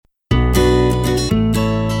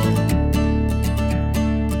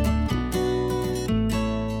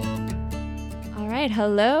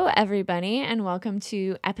Hello, everybody, and welcome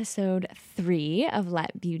to episode 3 of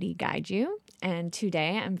Let Beauty Guide You. And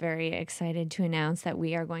today I'm very excited to announce that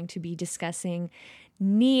we are going to be discussing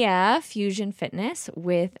Nia Fusion Fitness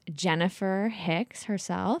with Jennifer Hicks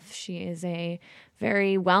herself. She is a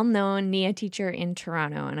very well-known Nia teacher in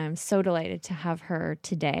Toronto, and I'm so delighted to have her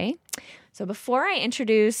today. So before I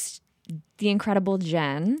introduce the incredible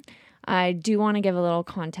Jen, I do want to give a little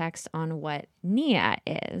context on what Nia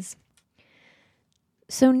is.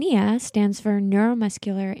 So NIA stands for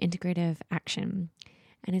Neuromuscular Integrative Action,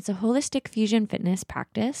 and it's a holistic fusion fitness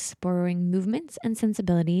practice borrowing movements and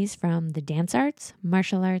sensibilities from the dance arts,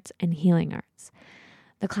 martial arts, and healing arts.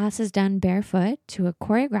 The class is done barefoot to a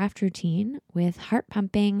choreographed routine with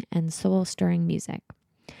heart-pumping and soul-stirring music.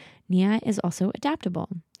 NIA is also adaptable.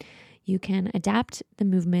 You can adapt the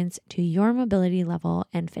movements to your mobility level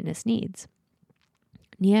and fitness needs.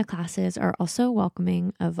 NIA classes are also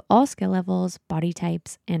welcoming of all skill levels, body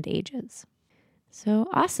types, and ages. So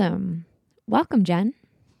awesome. Welcome, Jen.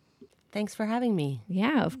 Thanks for having me.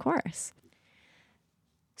 Yeah, of course.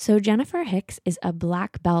 So Jennifer Hicks is a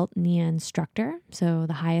black belt NIA instructor, so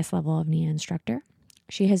the highest level of NIA instructor.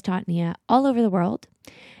 She has taught NIA all over the world,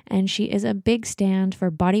 and she is a big stand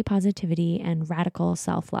for body positivity and radical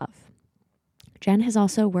self-love. Jen has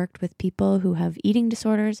also worked with people who have eating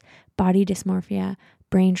disorders, body dysmorphia,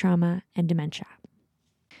 brain trauma, and dementia.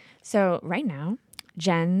 So right now,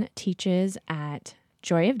 Jen teaches at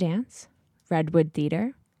Joy of Dance, Redwood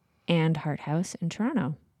Theatre, and Heart House in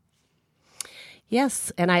Toronto.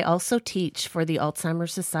 Yes, and I also teach for the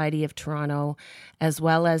Alzheimer's Society of Toronto, as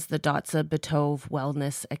well as the Dotsa Betove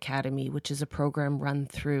Wellness Academy, which is a program run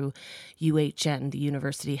through UHN, the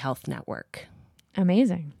University Health Network.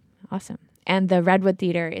 Amazing. Awesome. And the Redwood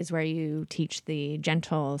Theatre is where you teach the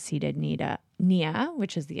gentle seated NIA,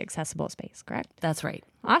 which is the accessible space, correct? That's right.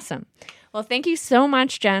 Awesome. Well, thank you so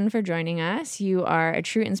much, Jen, for joining us. You are a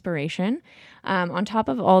true inspiration. On top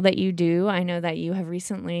of all that you do, I know that you have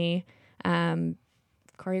recently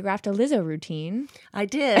choreographed a Lizzo routine. I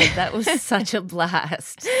did. That was such a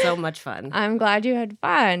blast. So much fun. I'm glad you had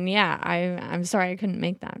fun. Yeah, I'm sorry I couldn't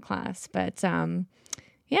make that class, but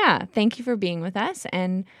yeah, thank you for being with us.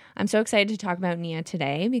 And I'm so excited to talk about NIA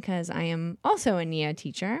today because I am also a NIA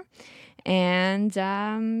teacher. And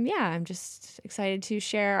I'm just excited to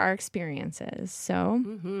share our experiences. So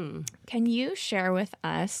Can you share with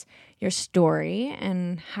us your story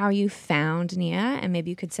and how you found NIA? And maybe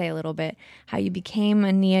you could say a little bit how you became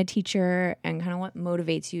a NIA teacher and kind of what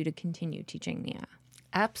motivates you to continue teaching NIA.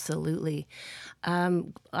 Absolutely.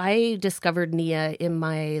 I discovered NIA in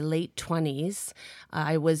my late 20s.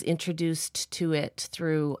 I was introduced to it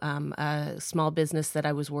through a small business that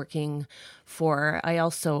I was working for. I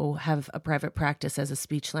also have a private practice as a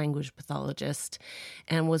speech language pathologist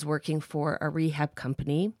and was working for a rehab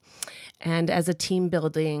company. And as a team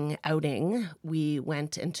building outing, we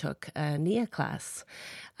went and took a NIA class.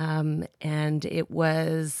 And it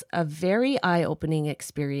was a very eye-opening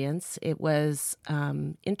experience. It was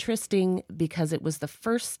interesting because it was the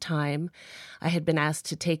first time I had been asked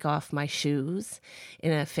to take off my shoes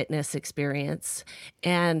in a fitness experience.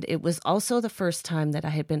 And it was also the first time that I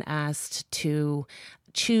had been asked to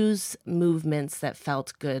choose movements that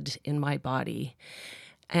felt good in my body.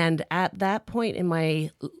 And at that point in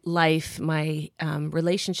my life, my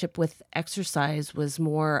relationship with exercise was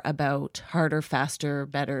more about harder, faster,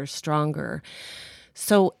 better, stronger.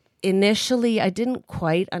 So initially, I didn't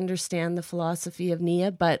quite understand the philosophy of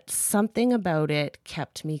NIA, but something about it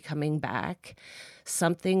kept me coming back.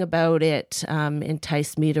 Something about it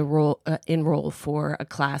enticed me to enroll for a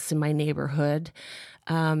class in my neighborhood.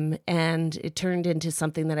 And it turned into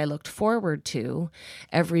something that I looked forward to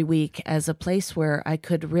every week as a place where I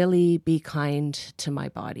could really be kind to my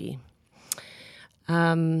body.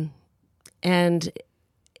 And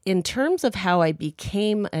in terms of how I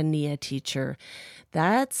became a NIA teacher,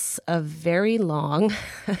 that's a very long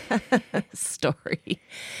story.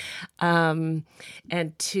 And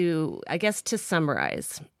to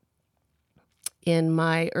summarize, in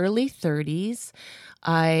my early 30s,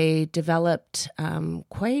 I developed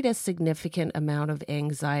quite a significant amount of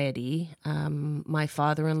anxiety. My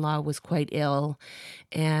father-in-law was quite ill,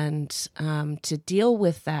 and to deal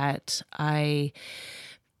with that, I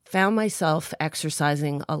found myself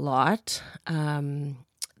exercising a lot.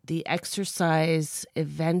 The exercise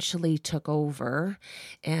eventually took over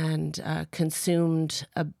and consumed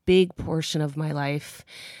a big portion of my life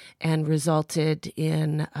and resulted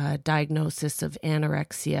in a diagnosis of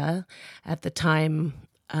anorexia. At the time,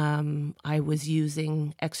 I was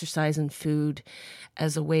using exercise and food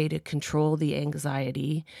as a way to control the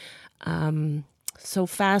anxiety. So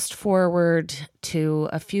fast forward to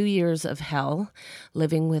a few years of hell,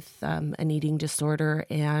 living with an eating disorder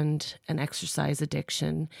and an exercise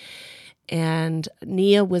addiction. And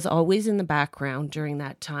Nia was always in the background during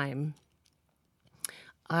that time.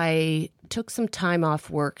 I took some time off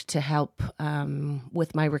work to help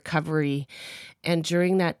with my recovery. And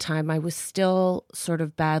during that time, I was still sort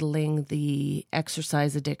of battling the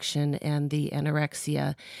exercise addiction and the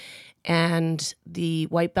anorexia. And the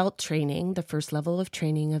white belt training, the first level of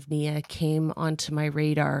training of Nia, came onto my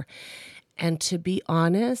radar. And to be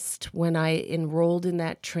honest, when I enrolled in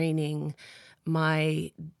that training,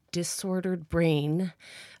 my disordered brain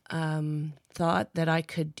thought that I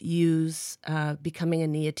could use becoming a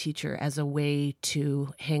Nia teacher as a way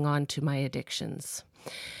to hang on to my addictions.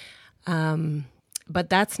 But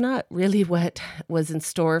that's not really what was in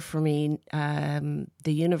store for me. The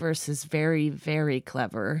universe is very, very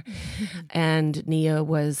clever. And Nia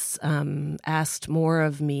was asked more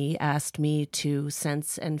of me, asked me to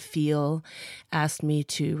sense and feel, asked me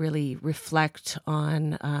to really reflect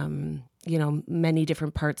on many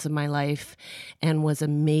different parts of my life, and was a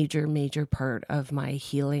major, major part of my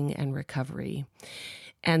healing and recovery.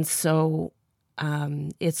 And so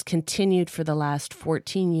it's continued for the last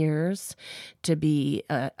 14 years to be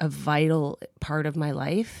a vital part of my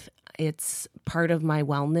life. It's part of my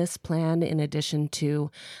wellness plan in addition to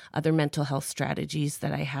other mental health strategies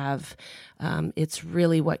that I have. It's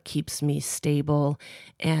really what keeps me stable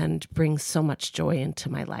and brings so much joy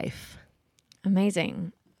into my life.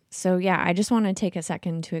 Amazing. So yeah, I just want to take a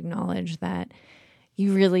second to acknowledge that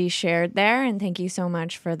you really shared there, and thank you so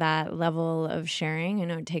much for that level of sharing. I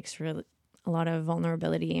know it takes really a lot of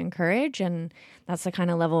vulnerability and courage, and that's the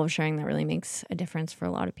kind of level of sharing that really makes a difference for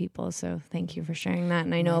a lot of people. So thank you for sharing that.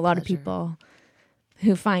 And I know a lot of people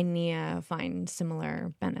who find Nia find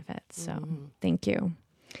similar benefits. So thank you.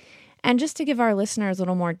 And just to give our listeners a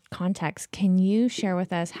little more context, can you share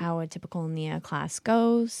with us how a typical Nia class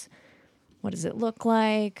goes? What does it look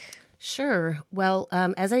like? Sure. Well,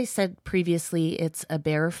 as I said previously, it's a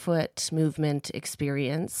barefoot movement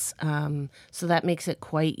experience. So that makes it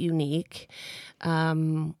quite unique.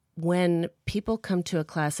 When people come to a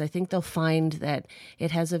class, I think they'll find that it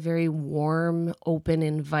has a very warm, open,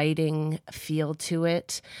 inviting feel to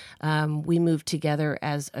it. We move together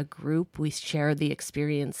as a group. We share the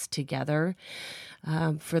experience together.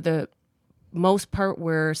 For the most part,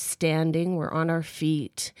 we're standing, we're on our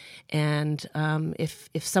feet, and if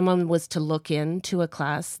someone was to look into a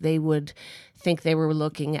class, they would think they were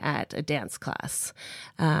looking at a dance class.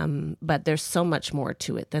 But there's so much more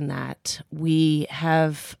to it than that. We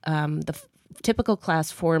have the typical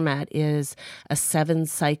class format is a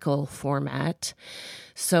 7-cycle format.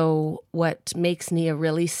 So what makes Nia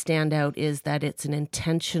really stand out is that it's an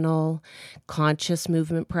intentional, conscious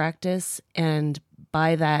movement practice. And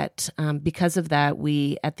by that, because of that,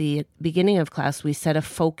 we, at the beginning of class, we set a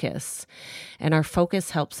focus, and our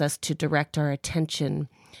focus helps us to direct our attention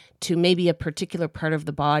to maybe a particular part of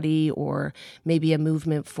the body, or maybe a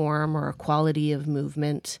movement form or a quality of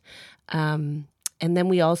movement. And then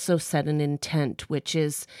we also set an intent, which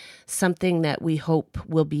is something that we hope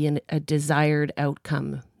will be a desired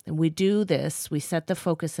outcome. And we do this, we set the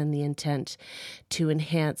focus and the intent to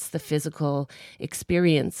enhance the physical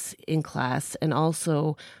experience in class, and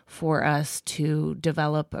also for us to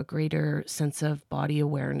develop a greater sense of body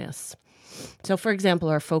awareness. So, for example,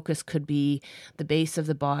 our focus could be the base of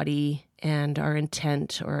the body, and our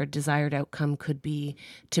intent or our desired outcome could be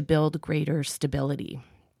to build greater stability.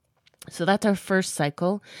 So that's our first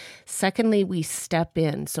cycle. Secondly, we step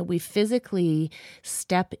in. So we physically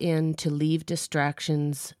step in to leave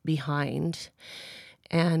distractions behind.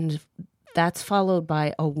 And that's followed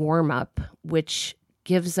by a warm-up, which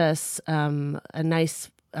gives us a nice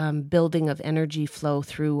building of energy flow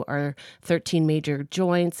through our 13 major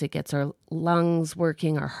joints. It gets our lungs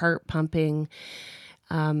working, our heart pumping.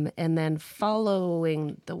 And then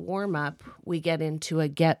following the warm-up, we get into a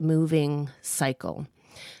get moving cycle.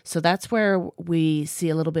 So that's where we see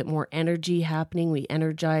a little bit more energy happening. We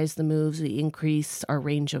energize the moves. We increase our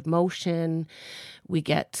range of motion. We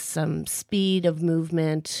get some speed of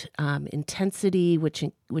movement, intensity,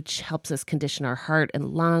 which helps us condition our heart and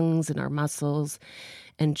lungs and our muscles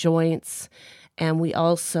and joints. And we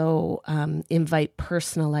also invite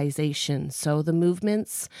personalization. So the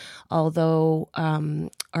movements, although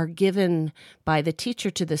are given by the teacher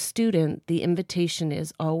to the student, the invitation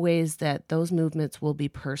is always that those movements will be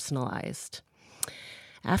personalized.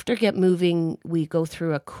 After Get Moving, we go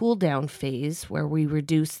through a cool down phase where we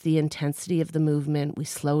reduce the intensity of the movement, we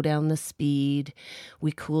slow down the speed,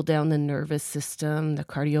 we cool down the nervous system, the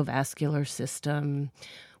cardiovascular system.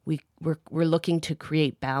 we're looking to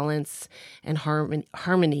create balance and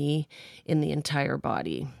harmony in the entire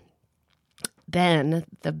body. Then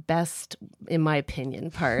the best, in my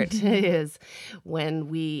opinion, part is when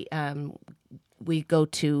we go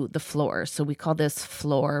to the floor. So we call this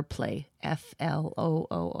floor play,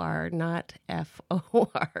 Floor, not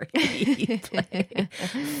FORE play,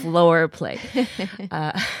 floor play.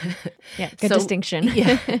 Good distinction.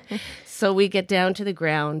 So we get down to the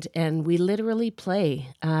ground and we literally play.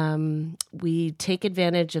 We take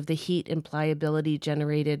advantage of the heat and pliability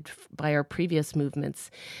generated by our previous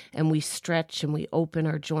movements, and we stretch and we open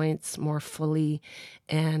our joints more fully,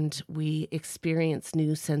 and we experience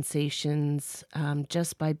new sensations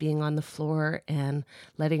just by being on the floor and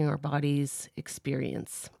letting our bodies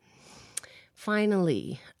experience.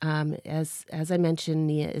 Finally, as I mentioned,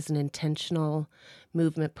 Nia is an intentional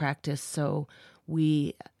movement practice, so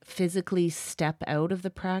we physically step out of the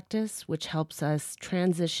practice, which helps us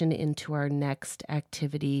transition into our next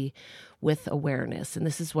activity with awareness. And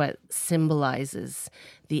this is what symbolizes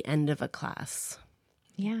the end of a class.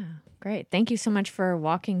 Yeah, great. Thank you so much for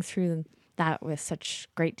walking through that with such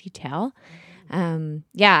great detail.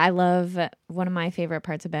 I love, one of my favorite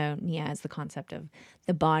parts about Nia is the concept of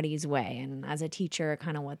the body's way. And as a teacher,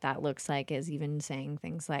 kind of what that looks like is even saying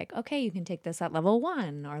things like, okay, you can take this at level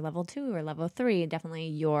 1 or level 2 or level 3, definitely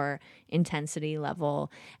your intensity level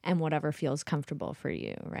and whatever feels comfortable for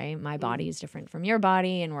you, right? My body is different from your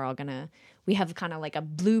body, and we have kind of like a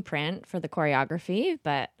blueprint for the choreography,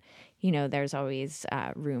 but there's always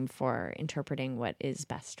room for interpreting what is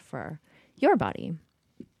best for your body.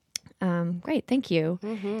 Great. Thank you.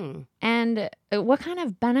 Mm-hmm. And what kind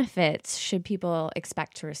of benefits should people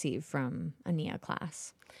expect to receive from a Nia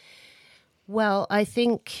class? Well, I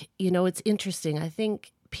think, it's interesting. I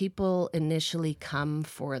think people initially come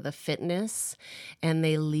for the fitness and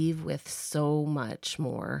they leave with so much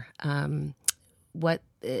more. What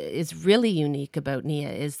is really unique about Nia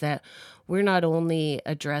is that we're not only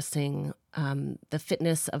addressing the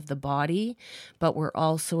fitness of the body, but we're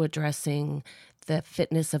also addressing the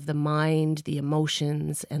fitness of the mind, the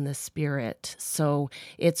emotions, and the spirit. So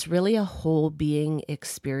it's really a whole being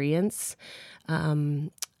experience.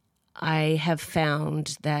 I have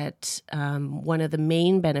found that one of the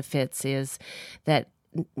main benefits is that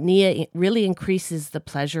Nia really increases the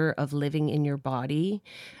pleasure of living in your body.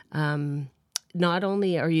 Not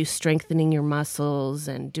only are you strengthening your muscles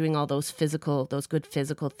and doing all those good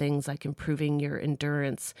physical things like improving your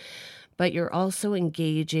endurance, but you're also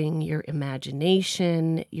engaging your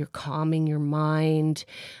imagination, you're calming your mind,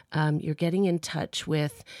 you're getting in touch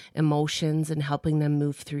with emotions and helping them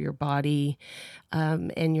move through your body.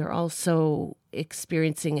 And you're also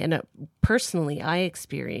experiencing, and personally, I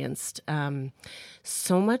experienced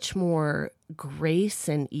so much more grace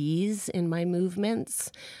and ease in my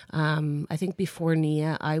movements. I think before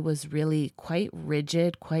Nia, I was really quite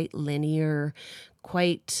rigid, quite linear,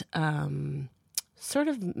 quite sort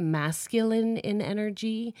of masculine in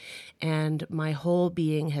energy, and my whole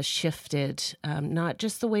being has shifted, not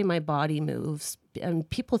just the way my body moves. And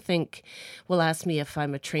people will ask me if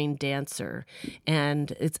I'm a trained dancer,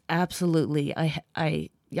 and it's absolutely,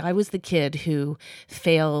 I was the kid who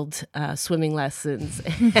failed swimming lessons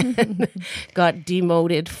and got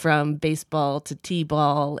demoted from baseball to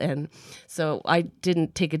t-ball, and so I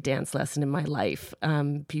didn't take a dance lesson in my life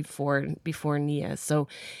before Nia. So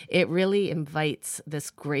it really invites this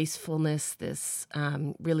gracefulness, this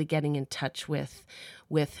really getting in touch with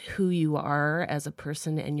who you are as a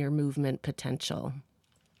person and your movement potential.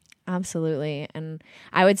 Absolutely. And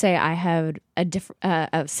I would say I had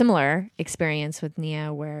a similar experience with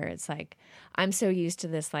Nia, where it's like, I'm so used to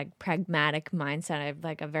this like pragmatic mindset. I have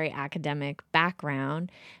like a very academic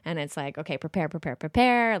background, and it's like, okay, prepare,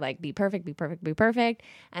 like be perfect.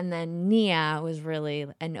 And then Nia was really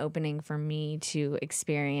an opening for me to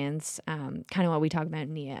experience kind of what we talk about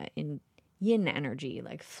Nia in yin energy,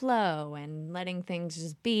 like flow and letting things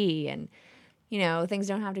just be, and things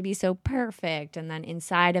don't have to be so perfect. And then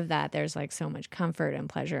inside of that, there's like so much comfort and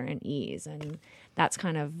pleasure and ease. And that's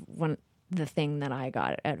kind of the thing that I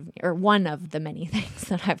got out of, or one of the many things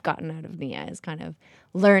that I've gotten out of Nia, is kind of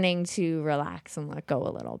learning to relax and let go a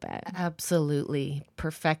little bit. Absolutely.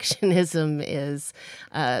 Perfectionism is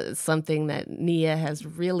something that Nia has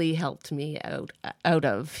really helped me out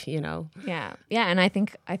of, Yeah. And I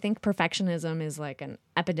think perfectionism is like an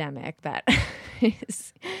epidemic that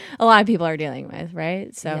a lot of people are dealing with,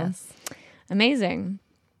 right? So yes. Amazing.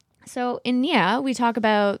 So in Nia, we talk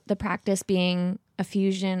about the practice being a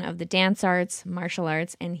fusion of the dance arts, martial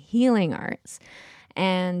arts, and healing arts.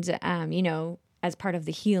 And, as part of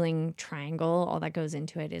the healing triangle, all that goes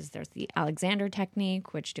into it is there's the Alexander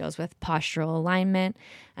technique, which deals with postural alignment,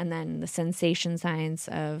 and then the sensation science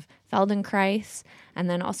of Feldenkrais, and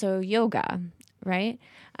then also yoga, right?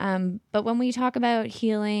 But when we talk about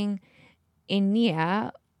healing in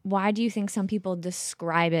Nia, why do you think some people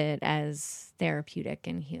describe it as therapeutic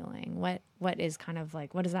and healing? What is kind of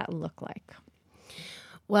like, what does that look like?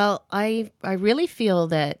 Well, I really feel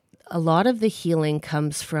that a lot of the healing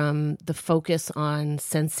comes from the focus on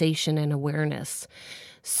sensation and awareness.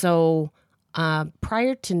 So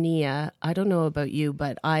prior to Nia, I don't know about you,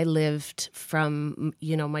 but I lived from,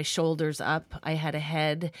 my shoulders up. I had a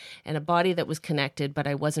head and a body that was connected, but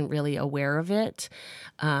I wasn't really aware of it.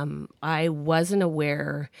 I wasn't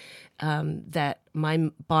aware that my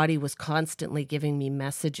body was constantly giving me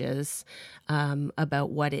messages about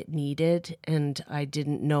what it needed, and I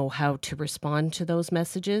didn't know how to respond to those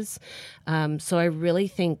messages. So I really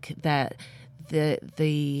think that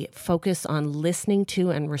the focus on listening to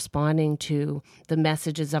and responding to the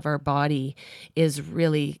messages of our body is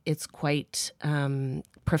really, it's quite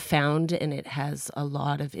profound, and it has a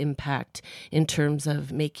lot of impact in terms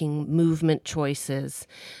of making movement choices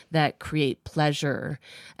that create pleasure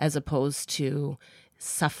as opposed to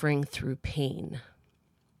suffering through pain.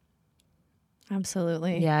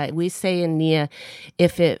 Absolutely. Yeah, we say in Nia,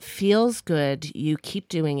 if it feels good, you keep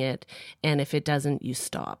doing it, and if it doesn't, you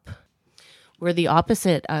stop. We're the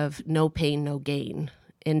opposite of no pain, no gain.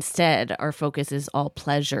 Instead, our focus is all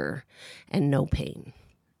pleasure and no pain.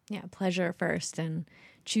 Yeah, pleasure first, and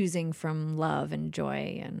choosing from love and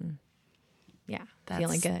joy, and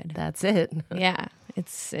feeling good. That's it. Yeah,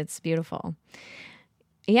 it's beautiful.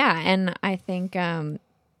 Yeah, and I think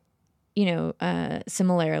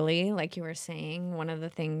similarly, like you were saying, one of the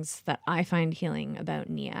things that I find healing about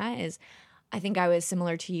Nia is, I think I was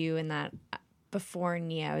similar to you in that before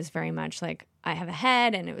Nia, I was very much like, I have a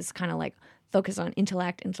head, and it was kind of like focused on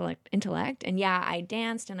intellect. And yeah, I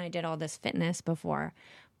danced and I did all this fitness before,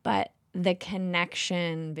 but the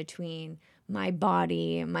connection between my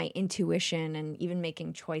body, my intuition, and even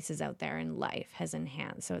making choices out there in life has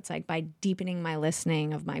enhanced. So it's like by deepening my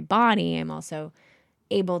listening of my body, I'm also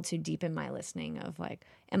able to deepen my listening of like,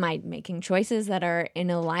 am I making choices that are in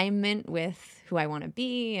alignment with who I want to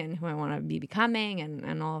be and who I want to be becoming,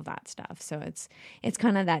 and all of that stuff. So it's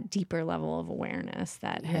kind of that deeper level of awareness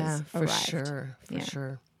that has arrived. For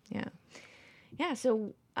sure. Yeah.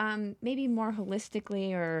 So maybe more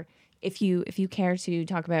holistically, or if you care to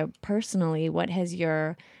talk about personally, what has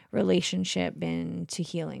your relationship been to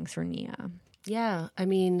healing through Nia? Yeah, I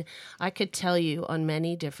mean, I could tell you on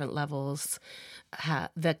many different levels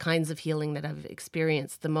the kinds of healing that I've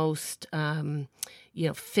experienced. The most,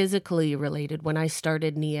 physically related. When I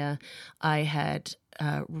started Nia, I had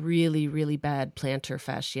really, really bad plantar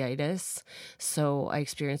fasciitis. So I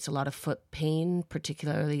experienced a lot of foot pain,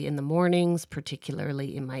 particularly in the mornings,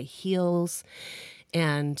 particularly in my heels.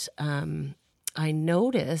 And I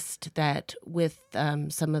noticed that with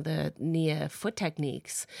some of the Nia foot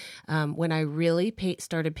techniques, when I really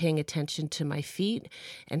started paying attention to my feet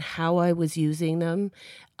and how I was using them,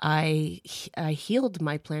 I healed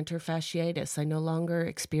my plantar fasciitis. I no longer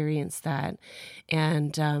experience that,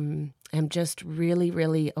 and I'm just really,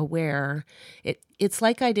 really aware. It's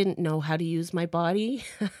like I didn't know how to use my body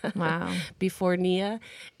Wow. before Nia.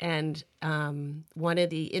 And one of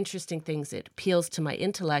the interesting things that appeals to my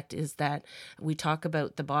intellect is that we talk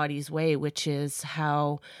about the body's way, which is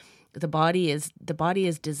how the body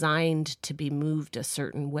is designed to be moved a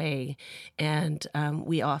certain way. And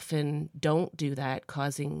we often don't do that,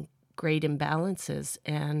 causing great imbalances.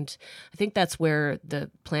 And I think that's where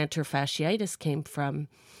the plantar fasciitis came from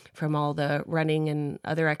all the running and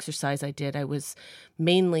other exercise I did. I was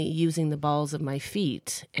mainly using the balls of my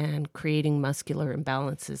feet and creating muscular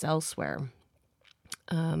imbalances elsewhere.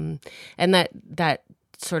 And that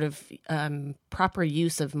sort of proper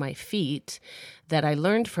use of my feet that I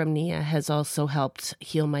learned from Nia has also helped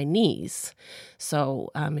heal my knees.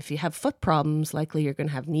 So if you have foot problems, likely you're going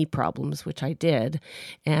to have knee problems, which I did.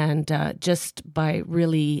 And just by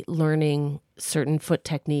really learning certain foot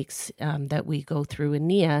techniques that we go through in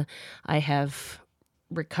Nia, I have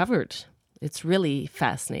recovered. It's really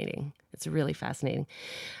fascinating.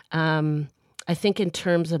 I think in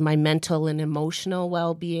terms of my mental and emotional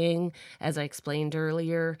well-being, as I explained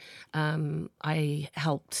earlier, I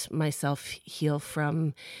helped myself heal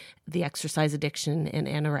from the exercise addiction and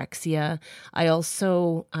anorexia. I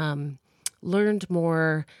also learned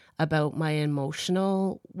more about my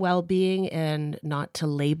emotional well-being and not to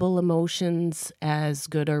label emotions as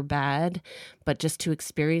good or bad, but just to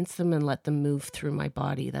experience them and let them move through my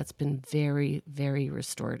body. That's been very, very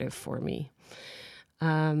restorative for me.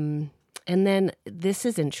 And then this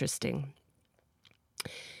is interesting.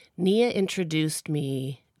 Nia introduced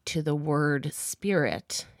me to the word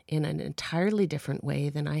spirit in an entirely different way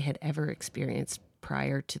than I had ever experienced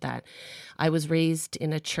prior to that. I was raised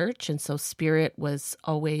in a church, and so spirit was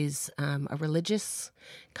always a religious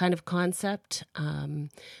kind of concept.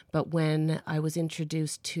 But when I was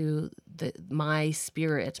introduced to my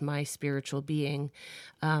spirit, my spiritual being,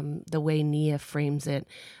 the way Nia frames it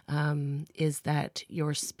is that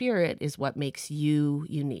your spirit is what makes you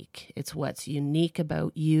unique. It's what's unique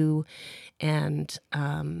about you. And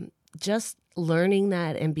just learning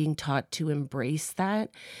that and being taught to embrace that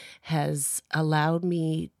has allowed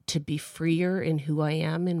me to be freer in who I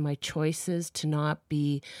am, in my choices, to not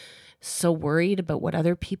be so worried about what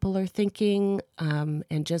other people are thinking,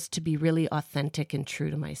 and just to be really authentic and true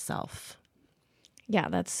to myself. Yeah,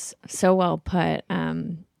 that's so well put.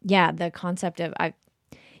 Yeah, the concept of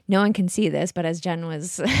no one can see this, but as Jen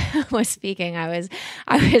was speaking, I was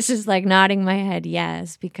just like nodding my head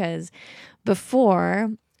yes, because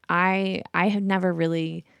before I had never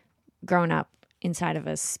really grown up inside of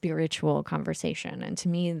a spiritual conversation. And to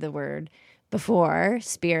me, the word before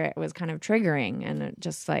spirit was kind of triggering, and it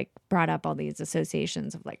just like brought up all these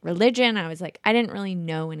associations of like religion. I was like, I didn't really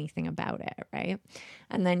know anything about it, right?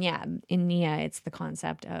 And then, yeah, in Nia, it's the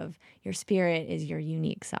concept of your spirit is your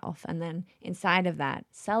unique self. And then inside of that,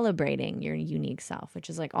 celebrating your unique self, which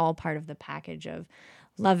is like all part of the package of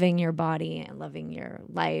loving your body and loving your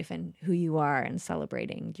life and who you are and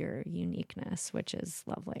celebrating your uniqueness, which is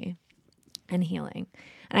lovely and healing.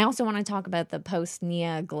 And I also want to talk about the post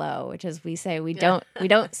Nia glow, which is we say we don't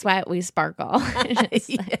sweat, we sparkle.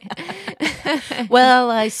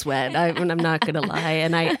 Well, I sweat. I'm not going to lie,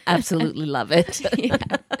 and I absolutely love it. Yeah.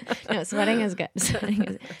 No, sweating is good.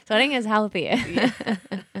 Sweating is healthy. Yeah.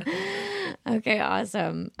 Okay,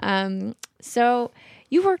 awesome. So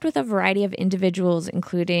you worked with a variety of individuals,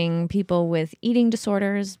 including people with eating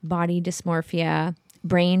disorders, body dysmorphia,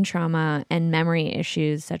 brain trauma, and memory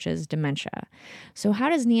issues such as dementia. So how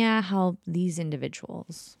does Nia help these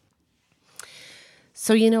individuals?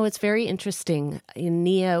 So, it's very interesting. In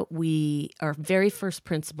Nia, our very first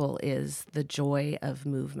principle is the joy of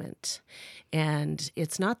movement. And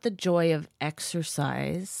it's not the joy of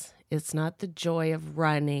exercise. It's not the joy of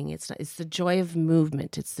running. It's the joy of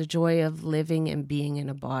movement. It's the joy of living and being in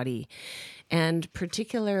a body. And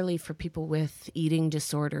particularly for people with eating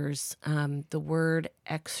disorders, the word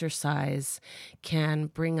exercise can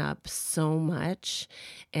bring up so much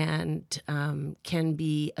and can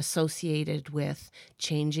be associated with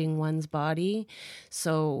changing one's body.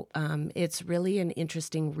 So it's really an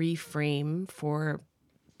interesting reframe for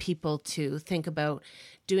people to think about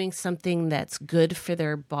doing something that's good for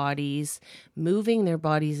their bodies, moving their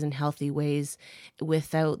bodies in healthy ways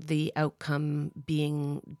without the outcome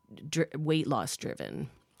being weight loss driven.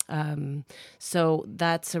 So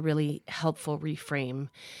that's a really helpful reframe.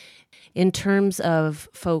 In terms of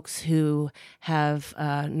folks who have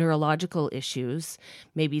neurological issues,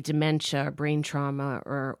 maybe dementia, or brain trauma,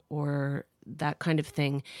 or that kind of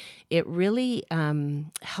thing, it really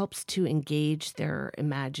helps to engage their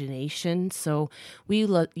imagination. So we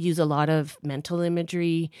use a lot of mental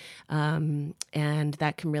imagery, and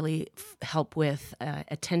that can really help with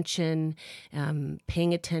attention,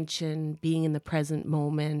 paying attention, being in the present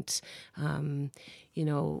moment.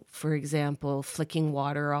 For example, flicking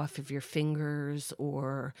water off of your fingers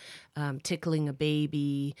or tickling a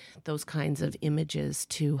baby, those kinds of images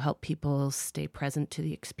to help people stay present to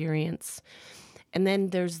the experience. And then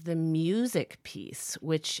there's the music piece,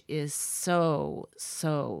 which is so,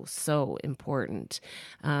 so, so important.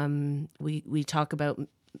 We talk about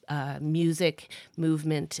music,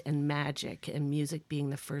 movement, and magic, and music being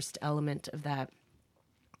the first element of that.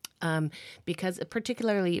 Because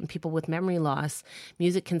particularly in people with memory loss,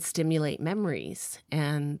 music can stimulate memories,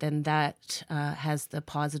 and then that has the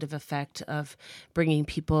positive effect of bringing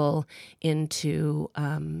people into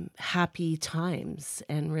happy times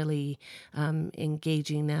and really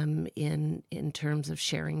engaging them in terms of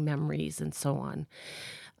sharing memories and so on.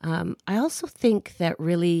 I also think that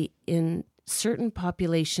really in certain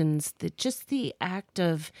populations, that just the act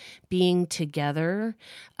of being together,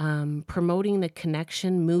 promoting the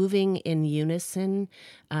connection, moving in unison,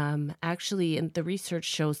 actually, and the research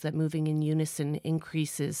shows that moving in unison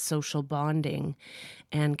increases social bonding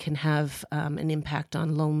and can have an impact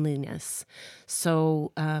on loneliness.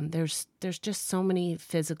 So there's just so many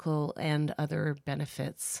physical and other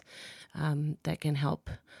benefits that can help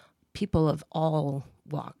people of all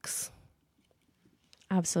walks.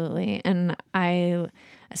 Absolutely. And I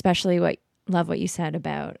especially love what you said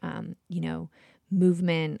about,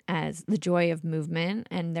 movement as the joy of movement,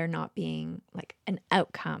 and there not being like an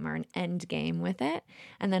outcome or an end game with it.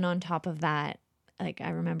 And then on top of that, like I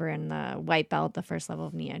remember in the white belt, the first level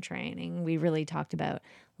of NIA training, we really talked about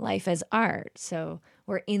life as art. So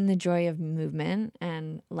we're in the joy of movement,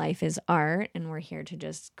 and life is art, and we're here to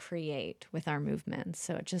just create with our movements.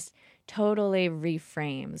 So it just totally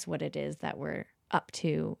reframes what it is that we're up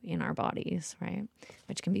to in our bodies, right?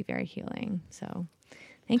 Which can be very healing. So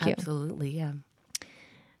thank you. Absolutely, yeah.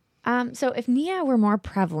 So if NIA were more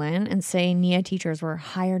prevalent and say NIA teachers were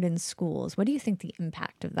hired in schools, what do you think the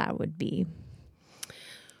impact of that would be?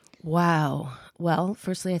 Wow. Well,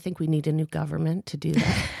 firstly, I think we need a new government to do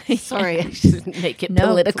that. Sorry, I shouldn't make it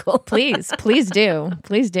political. Please do.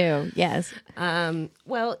 Please do. Yes.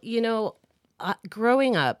 Well,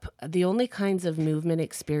 growing up, the only kinds of movement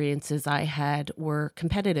experiences I had were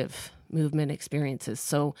competitive movement experiences.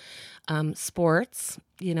 So sports,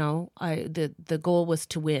 the goal was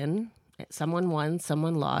to win. Someone won,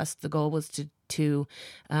 someone lost. The goal was to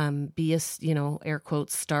be a, air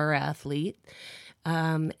quotes, star athlete.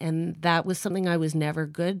 And that was something I was never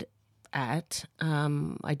good at.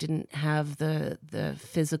 I didn't have the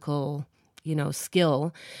physical,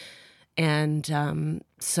 skill. And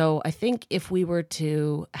so I think if we were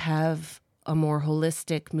to have a more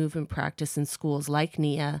holistic movement practice in schools like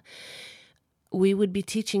NIA, we would be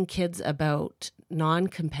teaching kids about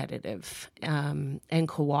non-competitive and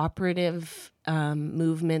cooperative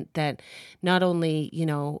movement that not only,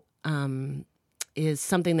 is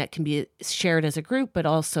something that can be shared as a group, but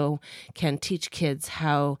also can teach kids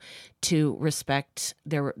how to respect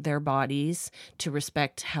their bodies, to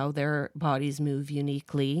respect how their bodies move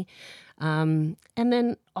uniquely. And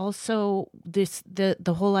then also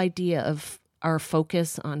the whole idea of our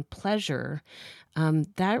focus on pleasure,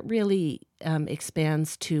 that really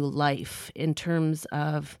expands to life in terms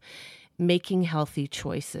of making healthy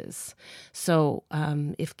choices. So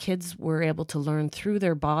if kids were able to learn through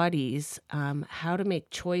their bodies how to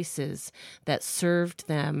make choices that served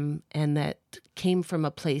them and that came from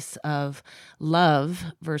a place of love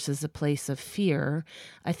versus a place of fear,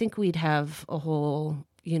 I think we'd have a whole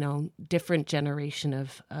different generation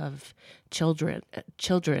of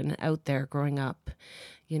children out there growing up,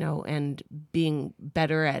 and being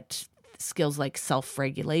better at skills like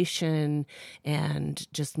self-regulation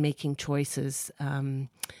and just making choices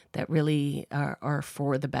that really are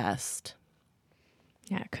for the best.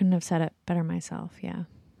 Yeah, I couldn't have said it better myself. Yeah,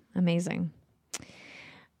 amazing.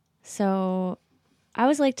 So I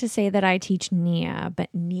always like to say that I teach NIA, but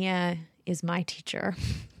NIA is my teacher.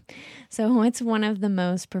 So what's one of the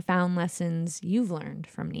most profound lessons you've learned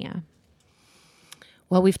from NIA?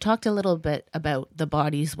 Well, we've talked a little bit about the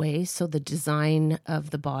body's way, so the design of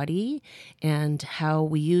the body and how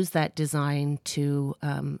we use that design to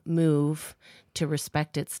move, to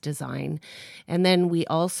respect its design. And then we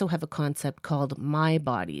also have a concept called my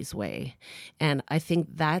body's way. And I think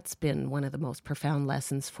that's been one of the most profound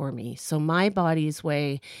lessons for me. So my body's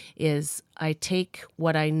way is I take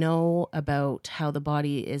what I know about how the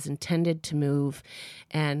body is intended to move,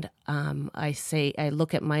 and I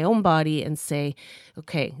look at my own body and say,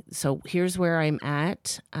 okay, so here's where I'm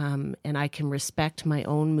at, and I can respect my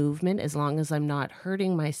own movement as long as I'm not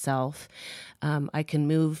hurting myself. I can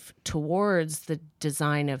move towards the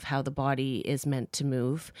design of how the body is meant to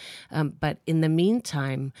move. But in the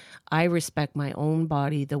meantime, I respect my own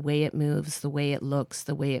body, the way it moves, the way it looks,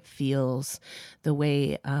 the way it feels, the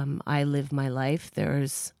way I live my life.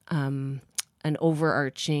 There's an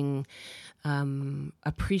overarching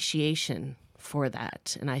appreciation for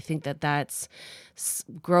that. And I think that that's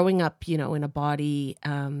growing up, in a body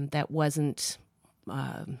that wasn't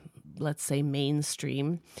let's say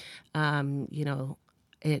mainstream, my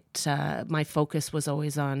focus was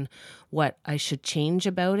always on what I should change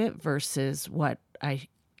about it versus what I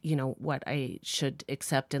should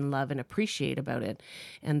accept and love and appreciate about it.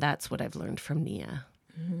 And that's what I've learned from NIA.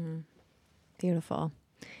 Mm-hmm. Beautiful.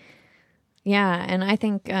 Yeah. And I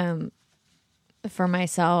think for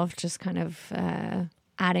myself, just kind of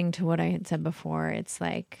adding to what I had said before, it's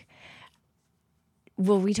like,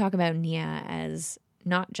 we talk about NIA as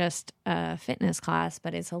not just a fitness class,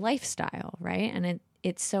 but it's a lifestyle, right? And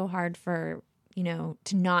it's so hard for, to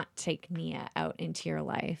not take NIA out into your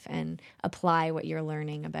life and apply what you're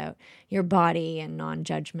learning about your body and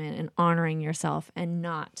non-judgment and honoring yourself and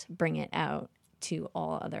not bring it out to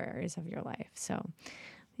all other areas of your life. So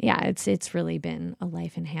yeah, it's really been a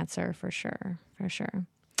life enhancer for sure.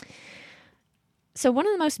 So one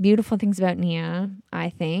of the most beautiful things about Nia,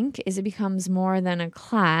 I think, is it becomes more than a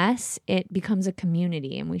class. It becomes a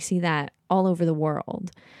community, and we see that all over the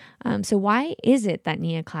world. So why is it that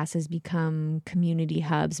Nia classes become community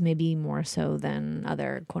hubs, maybe more so than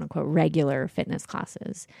other quote unquote regular fitness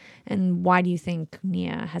classes? And why do you think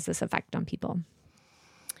Nia has this effect on people?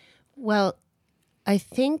 Well, I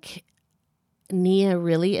think Nia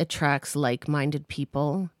really attracts like-minded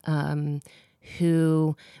people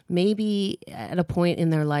who may be at a point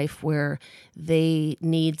in their life where they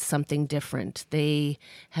need something different. They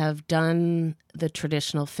have done the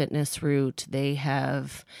traditional fitness route. They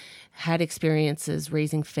have had experiences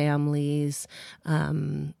raising families,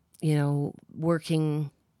 working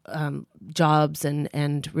jobs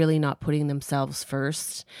and really not putting themselves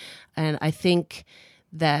first. And I think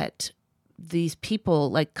that these people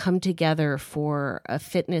like come together for a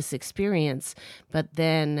fitness experience, but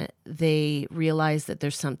then they realize that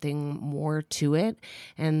there's something more to it,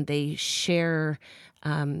 and they share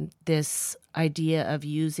this idea of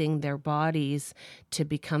using their bodies to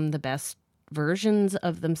become the best versions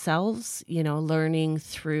of themselves, learning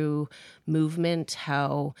through movement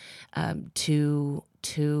how to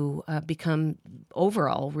become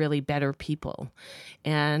overall really better people.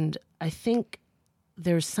 And I think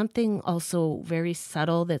there's something also very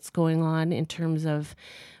subtle that's going on in terms of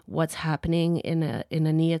what's happening in a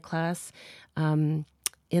Nia class, in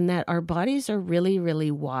that our bodies are really, really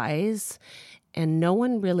wise, and no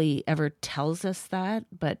one really ever tells us that,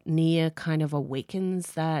 but Nia kind of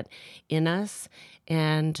awakens that in us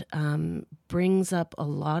and brings up a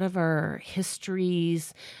lot of our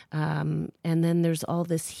histories. And then there's all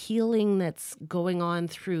this healing that's going on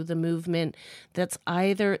through the movement that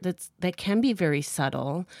can be very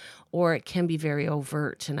subtle, or it can be very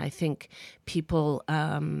overt. And I think people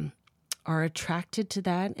are attracted to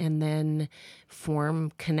that and then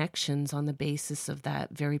form connections on the basis of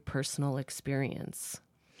that very personal experience.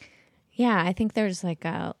 Yeah, I think there's like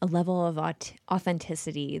a level of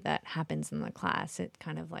authenticity that happens in the class. It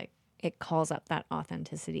kind of like, it calls up that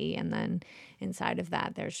authenticity. And then inside of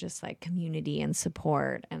that, there's just like community and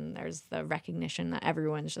support. And there's the recognition that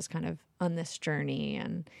everyone's just kind of on this journey.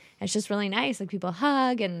 And it's just really nice. Like people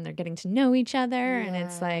hug and they're getting to know each other. Yeah. And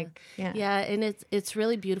it's like, yeah. And it's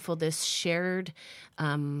really beautiful. This shared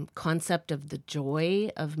concept of the joy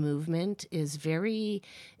of movement is very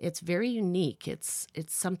unique. It's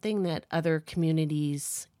something that other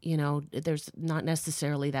communities, there's not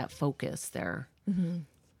necessarily that focus there. Mm-hmm.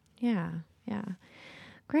 Yeah.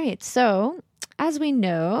 Great. So, as we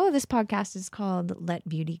know, this podcast is called Let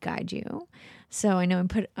Beauty Guide You. So, I know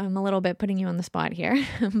I'm a little bit putting you on the spot here,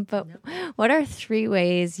 but What are 3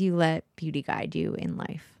 ways you let beauty guide you in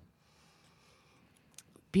life?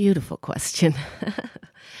 Beautiful question.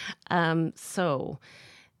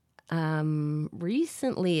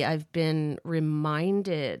 Recently I've been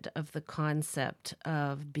reminded of the concept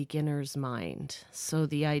of beginner's mind. So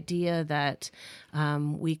the idea that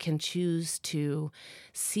we can choose to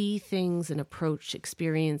see things and approach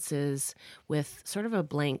experiences with sort of a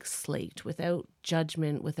blank slate, without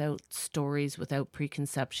judgment, without stories, without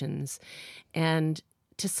preconceptions. And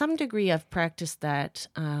to some degree, I've practiced that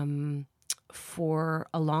for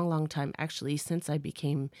a long, long time, actually, since I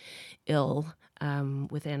became ill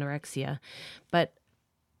with anorexia. But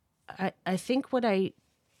I think what I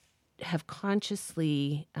have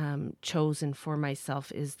consciously chosen for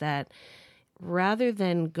myself is that rather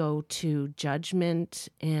than go to judgment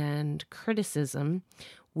and criticism,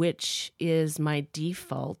 which is my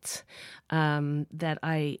default, that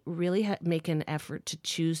I really make an effort to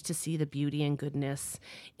choose to see the beauty and goodness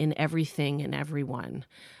in everything and everyone.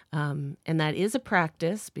 And that is a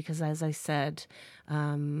practice because, as I said,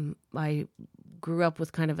 I grew up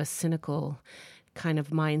with kind of a cynical kind of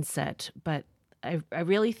mindset, but I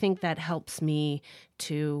really think that helps me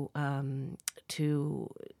to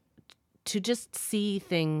just see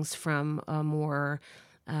things from a more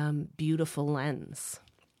beautiful lens.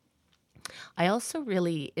 I also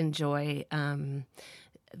really enjoy art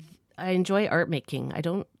making. I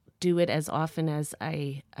don't do it as often as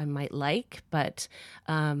I might like, but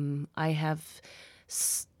I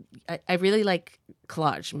really like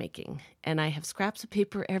collage making, and I have scraps of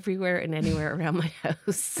paper everywhere and anywhere around my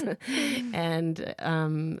house. And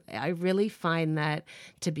I really find that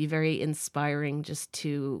to be very inspiring, just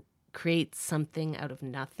to create something out of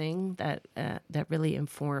nothing that really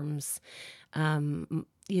informs my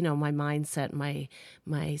mindset,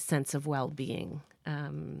 my sense of well-being.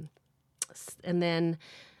 And then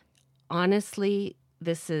honestly,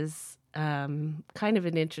 this is kind of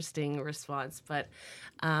an interesting response, but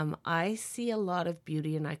I see a lot of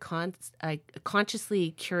beauty, and I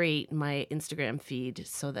consciously curate my Instagram feed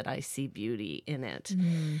so that I see beauty in it.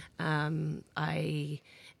 I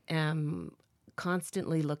am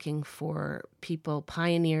constantly looking for people,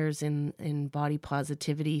 pioneers in body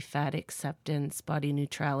positivity, fat acceptance, body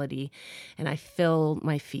neutrality, and I fill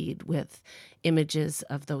my feed with images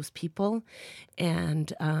of those people,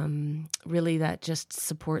 and really that just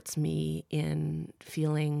supports me in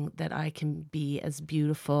feeling that I can be as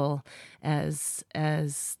beautiful as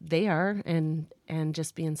they are, and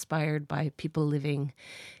just be inspired by people living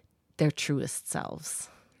their truest selves.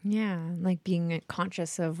 Yeah, like being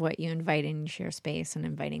conscious of what you invite into your space and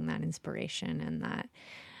inviting that inspiration and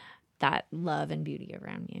that love and beauty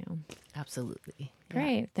around you. Absolutely.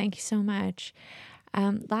 Great. Yeah. Thank you so much.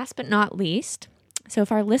 Last but not least, so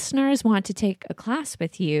if our listeners want to take a class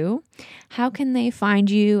with you, how can they find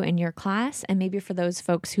you and your class? And maybe for those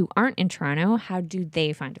folks who aren't in Toronto, how do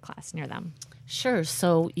they find a class near them? Sure.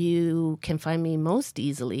 So you can find me most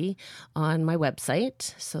easily on my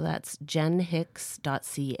website. So that's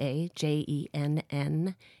jennhicks.ca,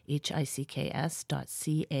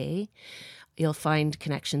 JENNHICKS.ca. You'll find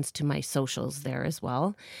connections to my socials there as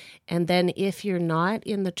well. And then if you're not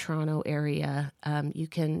in the Toronto area, you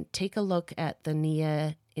can take a look at the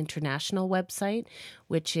NIA International website,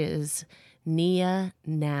 which is nianow.com,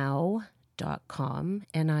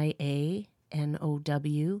 NIANOW.com,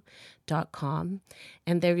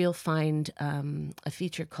 and there you'll find a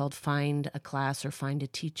feature called Find a Class or Find a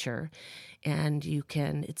Teacher, and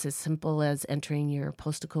it's as simple as entering your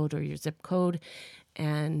postal code or your zip code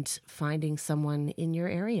and finding someone in your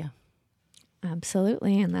area.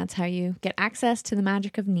 Absolutely, and that's how you get access to the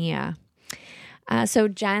magic of Nia. So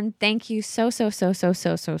Jen, thank you so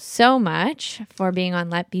much for being on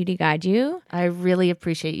Let Beauty Guide You. I really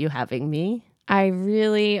appreciate you having me. I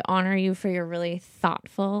really honor you for your really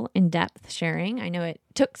thoughtful, in-depth sharing. I know it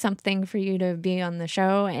took something for you to be on the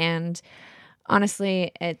show, and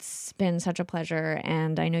honestly, it's been such a pleasure,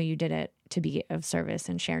 and I know you did it to be of service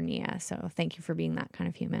and share Nia, so thank you for being that kind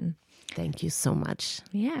of human. Thank you so much.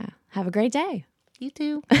 Yeah. Have a great day. You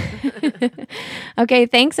too. Okay,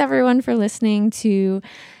 thanks everyone for listening to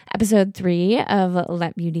episode 3 of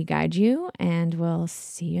Let Beauty Guide You, and we'll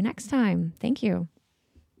see you next time. Thank you.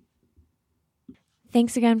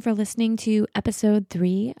 Thanks again for listening to episode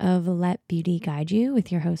 3 of Let Beauty Guide You with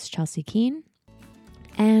your host, Chelsea Keene.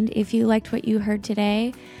 And if you liked what you heard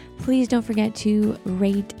today, please don't forget to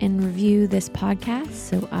rate and review this podcast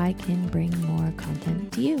so I can bring more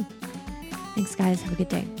content to you. Thanks, guys. Have a good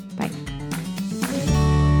day. Bye.